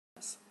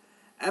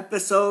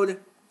Episode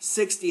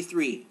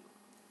 63,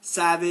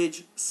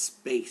 Savage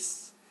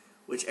Space,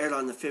 which aired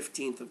on the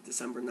 15th of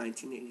December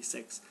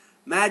 1986.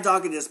 Mad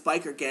Dog and his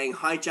biker gang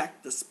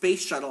hijacked the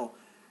space shuttle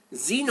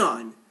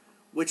Xenon,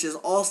 which is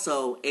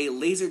also a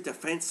laser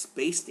defense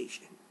space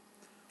station.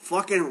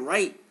 Fucking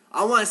right.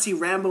 I want to see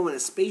Rambo in a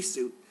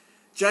spacesuit.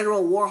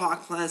 General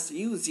Warhawk plans to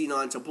use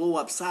Xenon to blow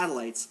up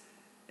satellites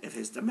if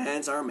his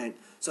demands are met.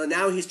 So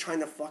now he's trying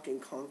to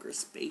fucking conquer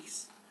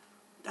space.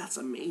 That's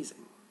amazing.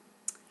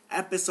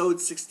 Episode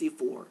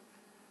 64,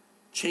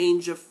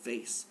 Change of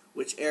Face,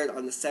 which aired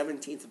on the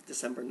 17th of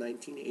December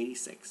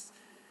 1986.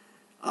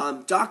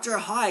 Dr.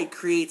 Hyde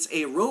creates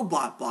a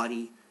robot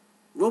body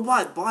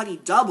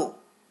double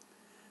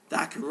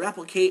that can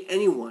replicate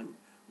anyone,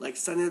 like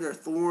Senator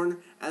Thorne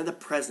and the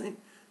President.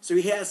 So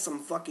he has some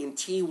fucking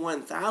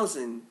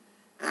T-1000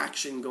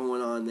 action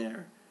going on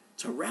there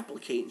to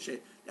replicate and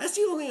shit. That's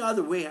the only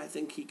other way I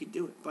think he could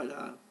do it,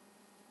 but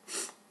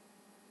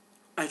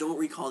I don't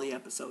recall the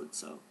episode,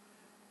 so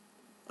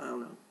I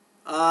don't know.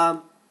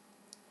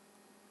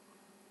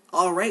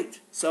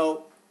 Alright,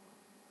 so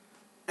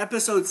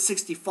episode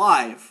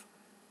 65,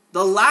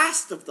 the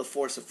last of the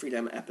Force of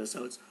Freedom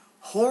episodes,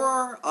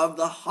 Horror of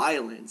the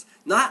Highlands.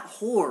 Not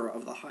Horror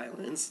of the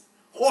Highlands,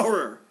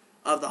 Horror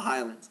of the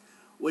Highlands,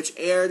 which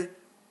aired,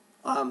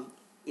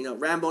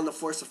 Rambo and the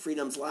Force of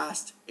Freedom's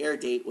last air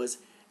date was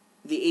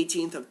the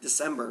 18th of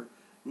December,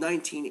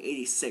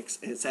 1986,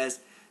 and it says,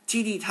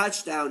 TD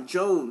Touchdown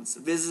Jones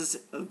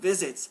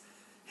visits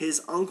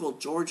his Uncle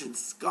George in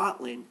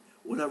Scotland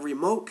when a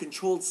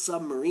remote-controlled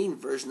submarine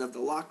version of the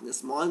Loch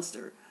Ness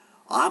Monster,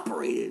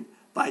 operated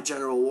by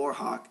General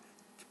Warhawk,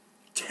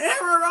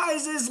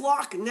 terrorizes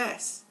Loch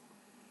Ness.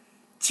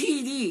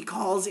 TD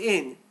calls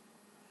in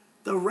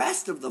the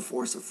rest of the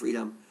Force of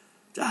Freedom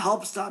to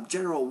help stop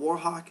General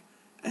Warhawk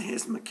and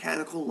his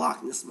mechanical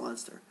Loch Ness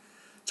Monster.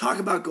 Talk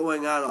about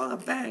going out on a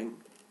bang,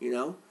 you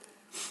know?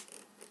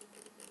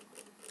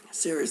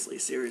 Seriously.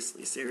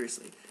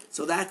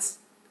 So that's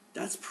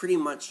pretty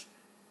much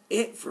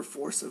it for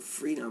Force of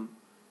Freedom.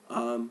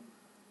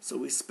 So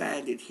we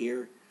spanned it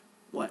here.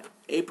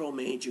 April,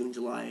 May, June,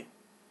 July,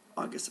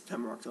 August,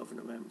 September, October,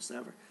 November,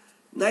 December.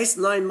 Nice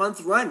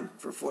 9-month run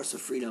for Force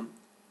of Freedom.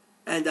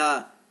 And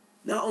not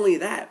only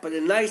that, but a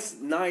nice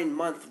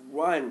 9-month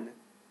run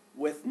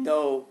with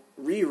no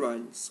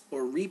reruns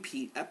or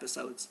repeat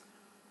episodes.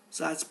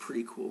 So that's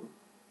pretty cool.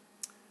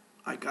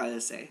 I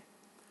gotta say.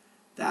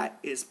 That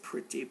is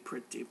pretty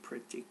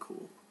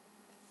cool.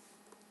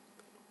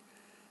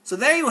 So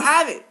there you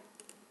have it.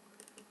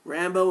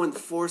 Rambo and the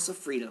Force of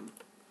Freedom.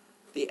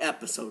 The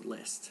episode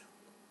list.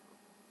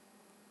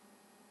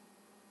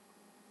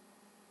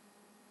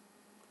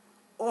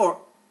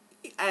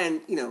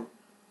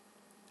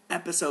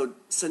 Episode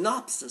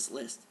synopsis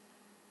list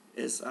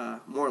is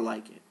more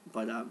like it.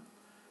 But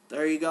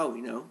there you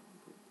go,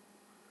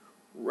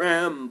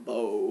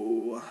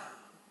 Rambo.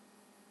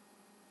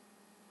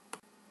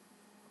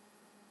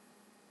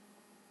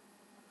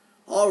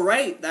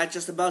 Alright, that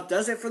just about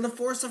does it for the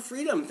Force of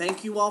Freedom.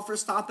 Thank you all for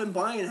stopping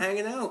by and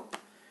hanging out.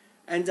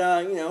 And,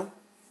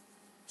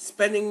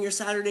 spending your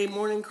Saturday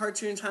morning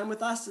cartoon time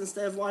with us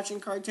instead of watching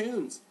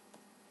cartoons.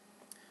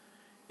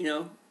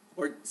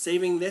 Or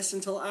saving this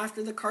until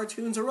after the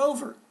cartoons are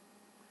over.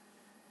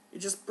 It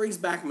just brings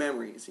back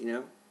memories,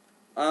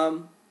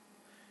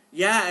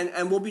 Yeah,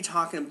 and we'll be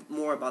talking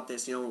more about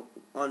this,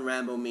 on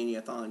Rambo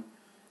Maniathon.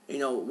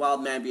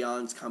 Wild Man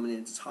Beyond's coming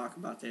in to talk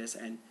about this,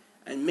 and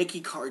Mickey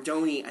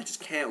Cardoni, I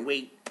just can't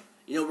wait.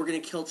 We're going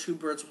to kill two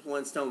birds with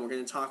one stone. We're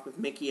going to talk with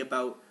Mickey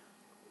about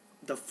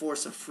the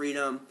Force of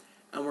Freedom,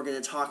 and we're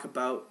going to talk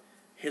about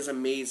his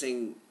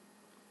amazing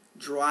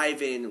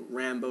drive-in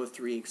Rambo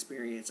 3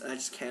 experience. And I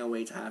just can't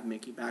wait to have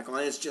Mickey back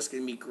on. It's just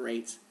going to be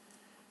great.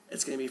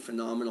 It's going to be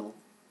phenomenal.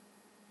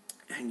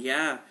 And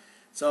yeah,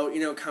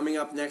 so, coming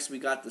up next, we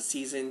got the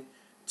Season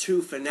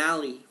 2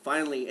 finale.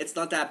 Finally, it's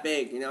not that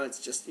big, it's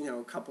just,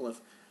 a couple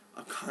of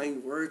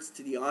kind words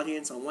to the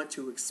audience on what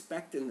to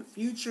expect in the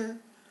future.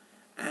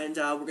 And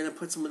we're going to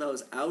put some of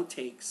those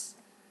outtakes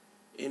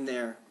in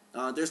there.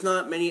 There's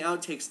not many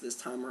outtakes this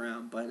time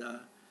around,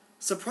 but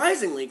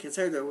surprisingly,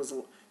 considering there was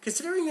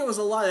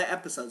a lot of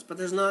episodes, but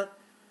there's not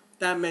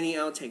that many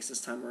outtakes this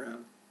time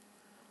around.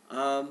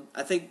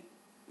 I think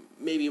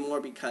maybe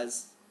more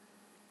because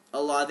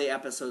a lot of the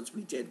episodes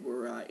we did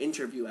were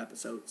interview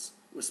episodes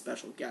with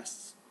special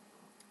guests.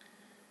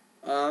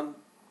 So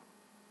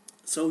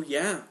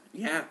yeah.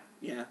 And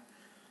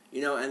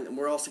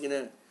we're also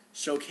gonna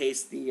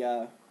showcase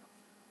the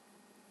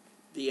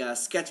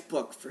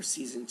sketchbook for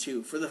Season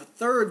 2, for the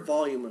third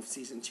volume of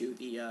Season 2,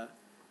 the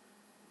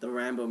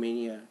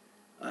RAMBOMANIA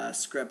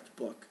script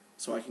book,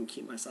 so I can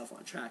keep myself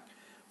on track.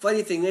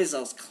 Funny thing is, I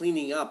was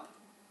cleaning up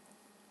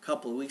a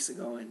couple of weeks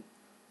ago, and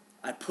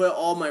I put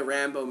all my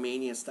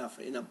RAMBOMANIA stuff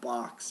in a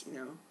box,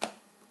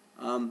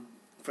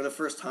 for the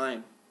first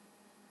time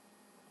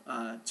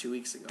 2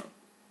 weeks ago.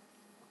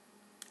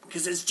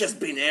 Because it's just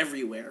been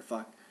everywhere,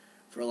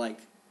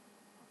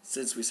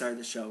 since we started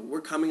the show.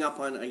 We're coming up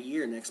on a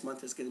year. Next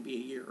month is going to be a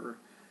year, or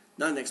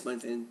not next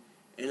month, in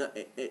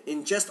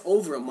in just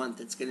over a month,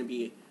 it's going to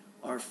be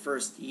our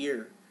first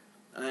year.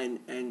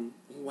 And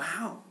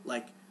wow,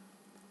 like,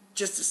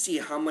 just to see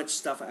how much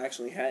stuff I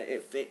actually had,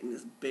 it fit in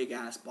this big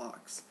ass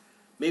box.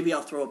 Maybe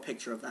I'll throw a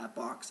picture of that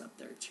box up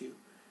there too.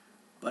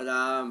 But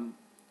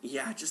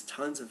yeah, just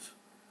tons of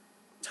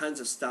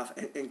stuff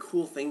and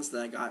cool things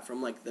that I got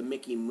from like the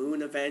Mickey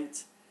Moon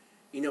event,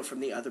 you know,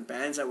 from the other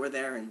bands that were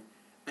there,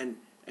 and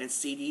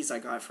CDs I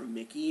got from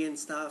Mickey and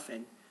stuff,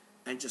 and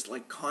just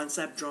like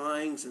concept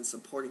drawings and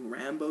supporting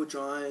Rambo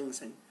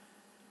drawings, and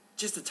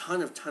just a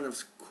ton of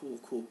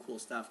cool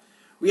stuff.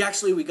 We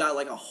got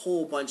like a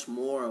whole bunch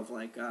more of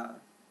like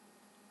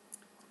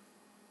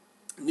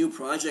new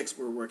projects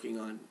we're working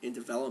on in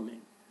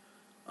development.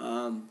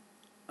 The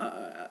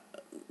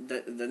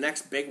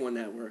next big one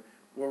that we're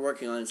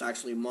working on is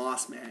actually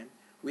Moss Man.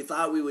 We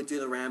thought we would do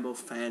the Rambo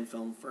fan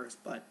film first,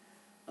 but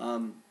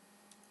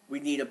we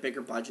need a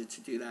bigger budget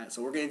to do that.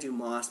 So we're going to do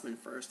Moss Man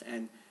first,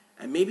 and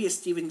maybe a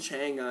Stephen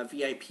Chang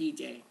VIP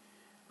day,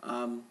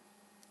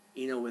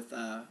 you know, with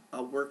a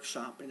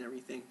workshop and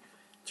everything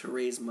to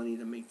raise money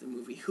to make the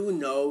movie. Who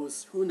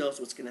knows? Who knows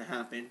what's going to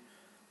happen?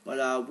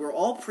 But we're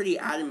all pretty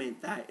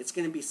adamant that it's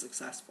going to be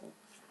successful.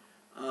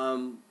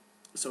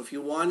 So if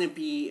you want to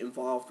be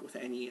involved with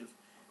any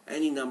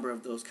number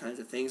of those kinds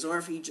of things, or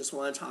if you just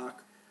want to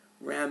talk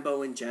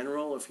Rambo in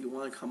general, if you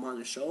want to come on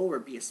the show or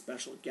be a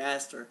special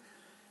guest, or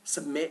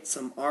submit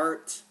some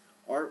artwork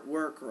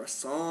or a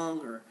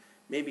song, or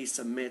maybe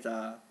submit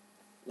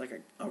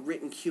like a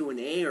written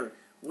Q&A, or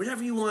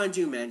whatever you want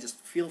to do, man, just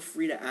feel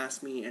free to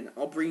ask me and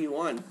I'll bring you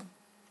on.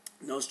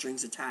 No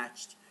strings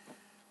attached.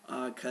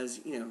 Because,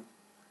 you know,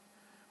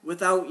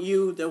 without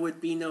you, there would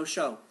be no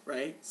show,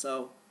 right?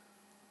 So,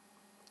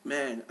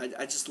 man,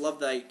 I just love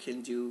that I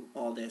can do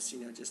all this, you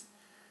know, just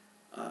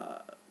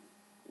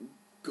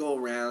go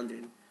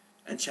around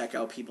and check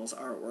out people's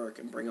artwork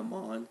and bring them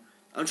on.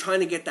 I'm trying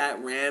to get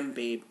that Ram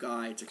Babe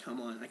guy to come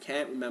on. I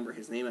can't remember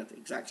his name at the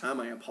exact time.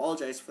 I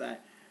apologize for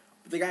that.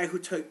 But the guy who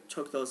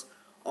took those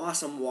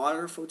awesome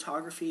water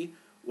photography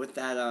with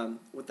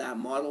that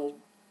model,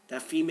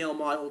 that female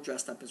model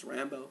dressed up as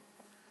Rambo.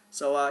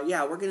 So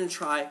yeah, we're gonna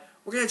try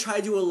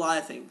to do a lot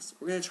of things.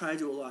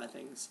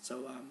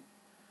 So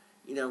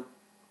you know,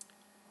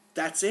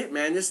 that's it,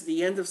 man. This is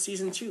the end of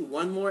season 2.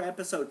 One more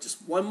episode,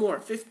 just one more,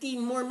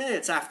 15 more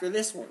minutes after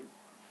this one.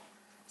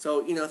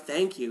 So, you know,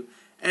 thank you.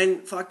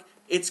 And fuck,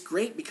 it's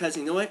great because,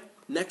 you know what?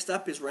 Next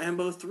up is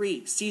Rambo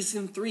 3,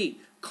 season 3,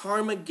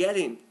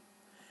 Carmageddon.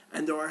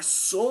 And there are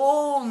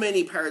so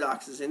many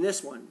paradoxes in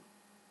this one.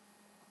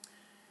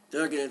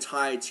 They're going to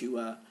tie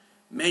to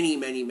many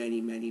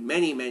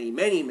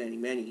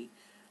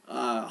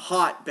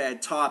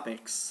hotbed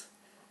topics.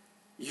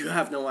 You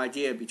have no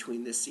idea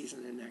between this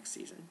season and next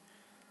season.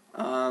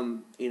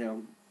 You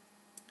know,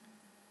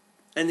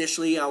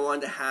 initially I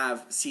wanted to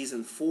have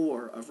season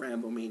 4 of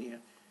RAMBOMANIA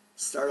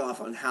start off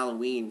on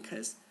Halloween,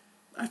 because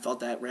I felt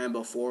that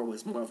Rambo 4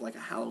 was more of like a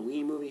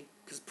Halloween movie,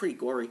 because it's pretty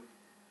gory.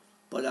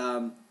 But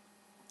to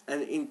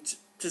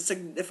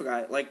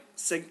signify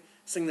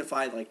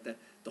like the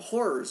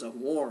horrors of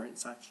war and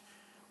such.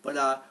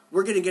 But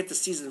we're gonna get to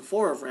season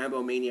 4 of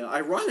RAMBOMANIA,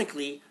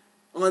 ironically,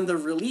 on the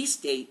release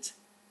date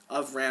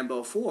of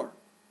Rambo 4.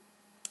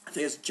 I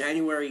think it's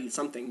January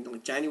something,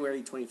 like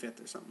January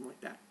 25th or something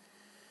like that.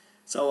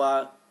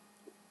 So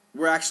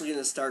we're actually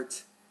going to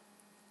start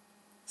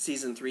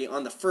season 3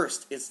 on the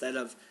 1st instead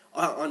of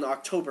on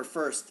October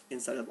 1st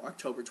instead of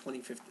October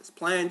 25th as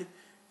planned.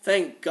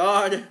 Thank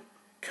God,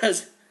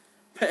 because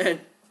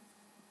man,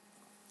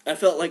 I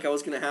felt like I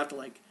was going to have to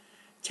like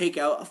take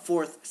out a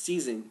 4th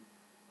season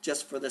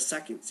just for the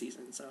 2nd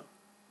season. So,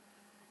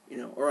 you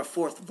know, or a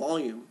 4th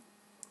volume.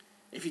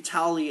 If you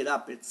tally it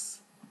up, it's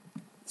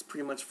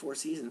pretty much 4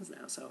 seasons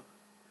now, so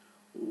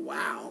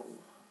wow.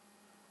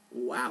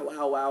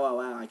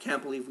 I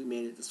can't believe we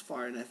made it this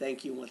far, and I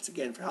thank you once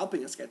again for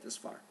helping us get this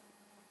far.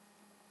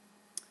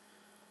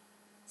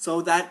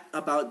 So that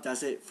about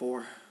does it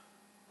for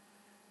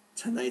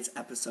tonight's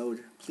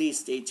episode. Please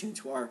stay tuned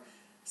to our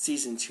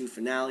season 2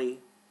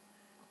 finale,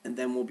 and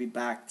then we'll be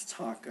back to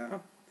talk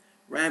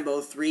Rambo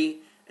 3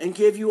 and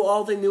give you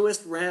all the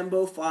newest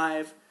Rambo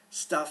 5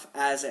 stuff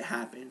as it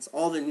happens,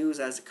 all the news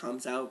as it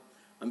comes out.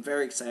 I'm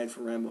very excited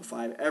for Rambo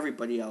 5.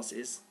 Everybody else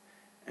is.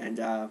 And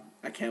I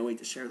can't wait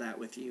to share that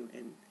with you.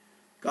 And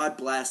God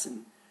bless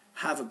and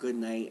have a good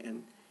night.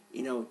 And,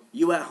 you know,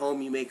 you at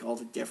home, you make all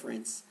the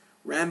difference.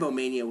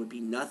 RAMBOMANIA would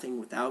be nothing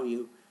without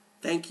you.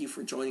 Thank you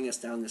for joining us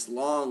down this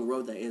long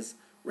road that is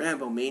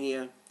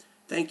RAMBOMANIA.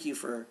 Thank you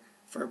for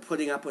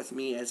putting up with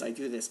me as I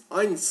do this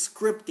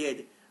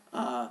unscripted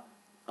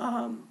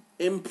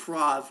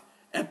improv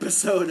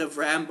episode of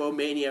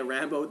RAMBOMANIA,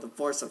 Rambo, the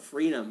Force of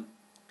Freedom.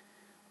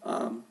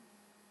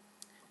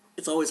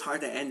 It's always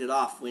hard to end it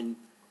off when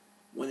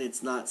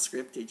it's not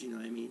scripted, you know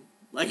what I mean?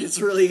 Like, it's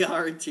really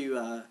hard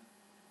to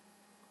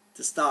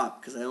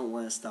stop, because I don't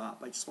want to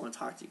stop. I just want to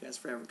talk to you guys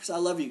forever, because I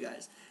love you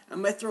guys.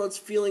 And my throat's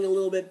feeling a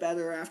little bit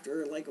better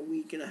after, like, a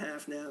week and a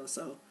half now,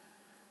 so,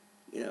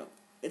 you know,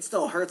 it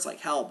still hurts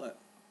like hell, but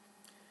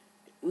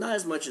not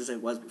as much as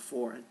it was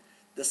before. And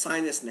the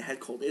sinus and the head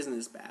cold isn't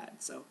as bad.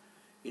 So,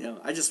 you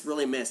know, I just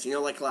really missed. You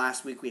know, like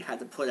last week we had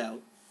to put out.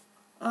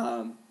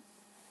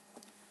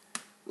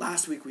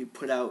 Last week we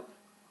put out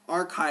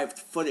archived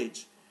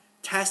footage,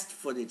 test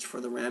footage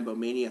for the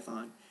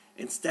Rambomaniathon.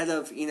 Instead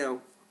of, you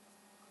know,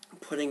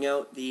 putting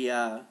out these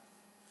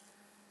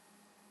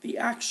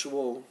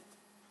actual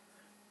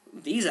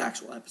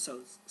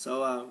episodes.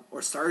 So,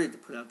 or started to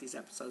put out these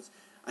episodes.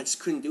 I just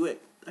couldn't do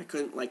it. I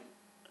couldn't, like,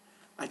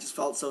 I just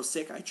felt so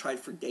sick. I tried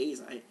for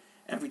days.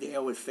 Every day I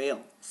would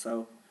fail.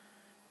 So,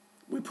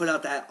 we put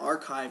out that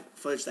archive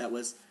footage that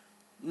was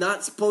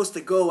not supposed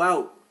to go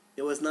out.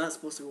 It was not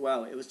supposed to go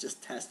out. It was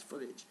just test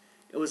footage.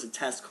 It was a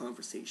test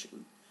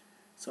conversation.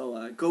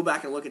 So, go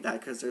back and look at that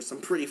because there's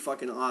some pretty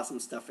fucking awesome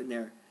stuff in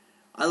there.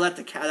 I let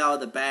the cat out of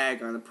the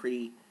bag on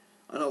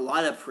a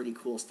lot of pretty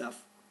cool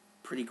stuff.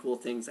 Pretty cool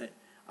things that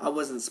I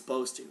wasn't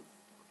supposed to.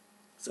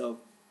 So,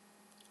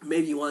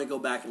 maybe you want to go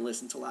back and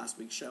listen to last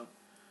week's show.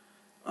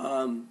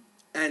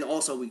 And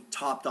also, we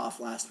topped off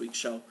last week's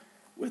show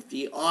with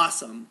the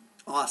awesome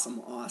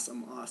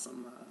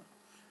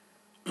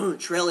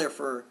trailer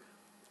for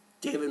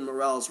David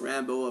Morrell's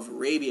Rambo of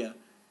Arabia,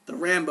 the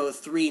Rambo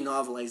 3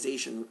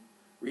 novelization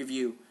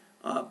review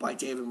by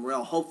David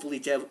Morrell. Hopefully,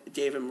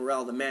 David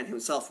Morrell, the man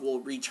himself, will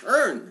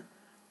return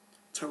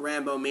to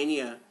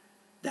Rambomania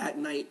that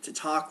night to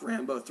talk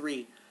Rambo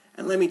 3.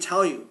 And let me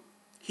tell you,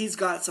 he's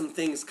got some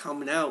things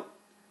coming out,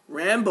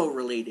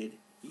 Rambo-related.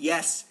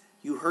 Yes,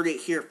 you heard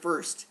it here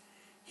first.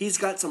 He's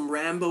got some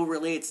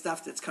Rambo-related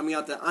stuff that's coming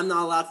out that I'm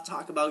not allowed to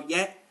talk about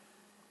yet.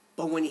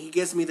 But when he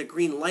gives me the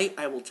green light,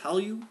 I will tell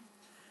you.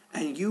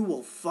 And you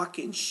will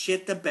fucking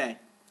shit the bed.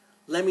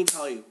 Let me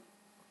tell you.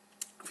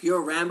 If you're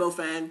a Rambo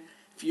fan,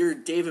 if you're a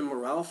David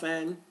Morrell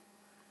fan,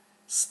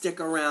 stick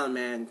around,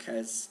 man,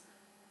 because,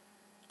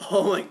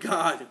 oh my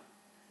God,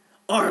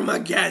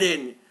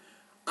 Armageddon.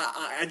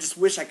 I just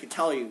wish I could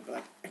tell you,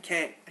 but I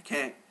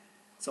can't.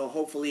 So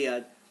hopefully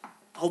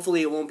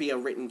it won't be a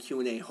written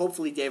Q&A.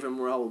 Hopefully David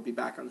Morrell will be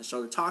back on the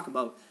show to talk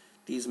about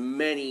these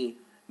many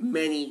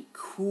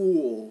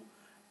cool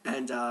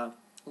and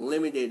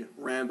limited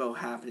Rambo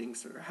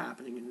happenings that are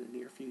happening in the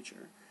near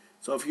future.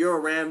 So if you're a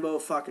Rambo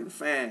fucking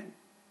fan,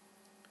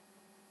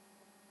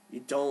 you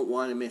don't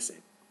want to miss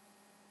it.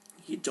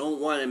 You don't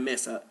want to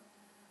miss a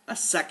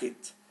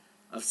second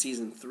of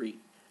season 3.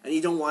 And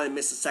you don't want to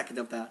miss a second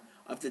of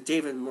the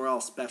David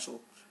Morrell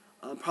special.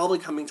 Probably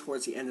coming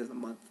towards the end of the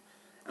month.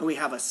 And we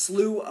have a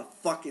slew of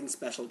fucking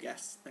special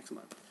guests next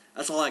month.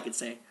 That's all I can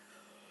say.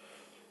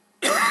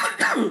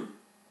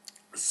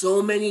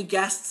 So many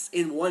guests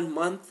in 1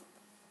 month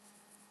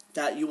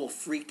that you will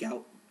freak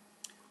out.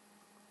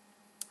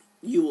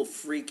 You will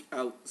freak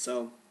out.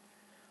 So,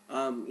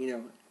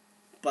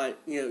 but,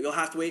 you'll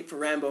have to wait for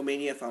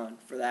Rambomaniathon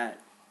for that.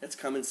 It's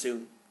coming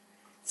soon.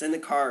 It's in the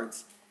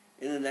cards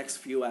in the next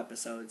few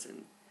episodes.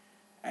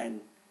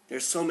 And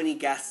there's so many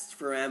guests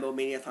for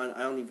Rambomaniathon, I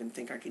don't even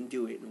think I can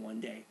do it in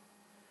one day.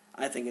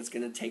 I think it's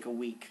going to take a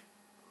week.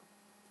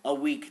 A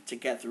week to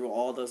get through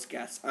all those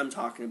guests. I'm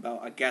talking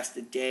about a guest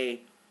a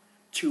day,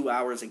 2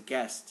 hours a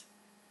guest.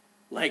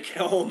 Like,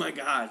 oh my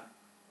God.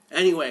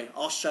 Anyway,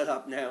 I'll shut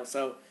up now.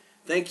 So,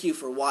 thank you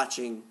for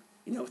watching.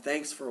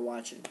 Thanks for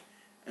watching.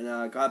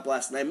 And God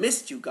bless. And I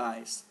missed you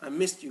guys.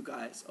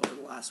 over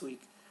the last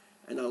week.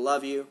 And I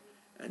love you.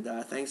 And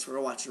thanks for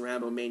watching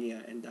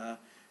Rambomania. And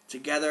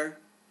together,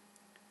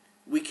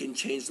 we can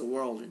change the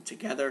world. And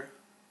together,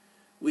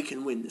 we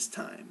can win this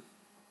time.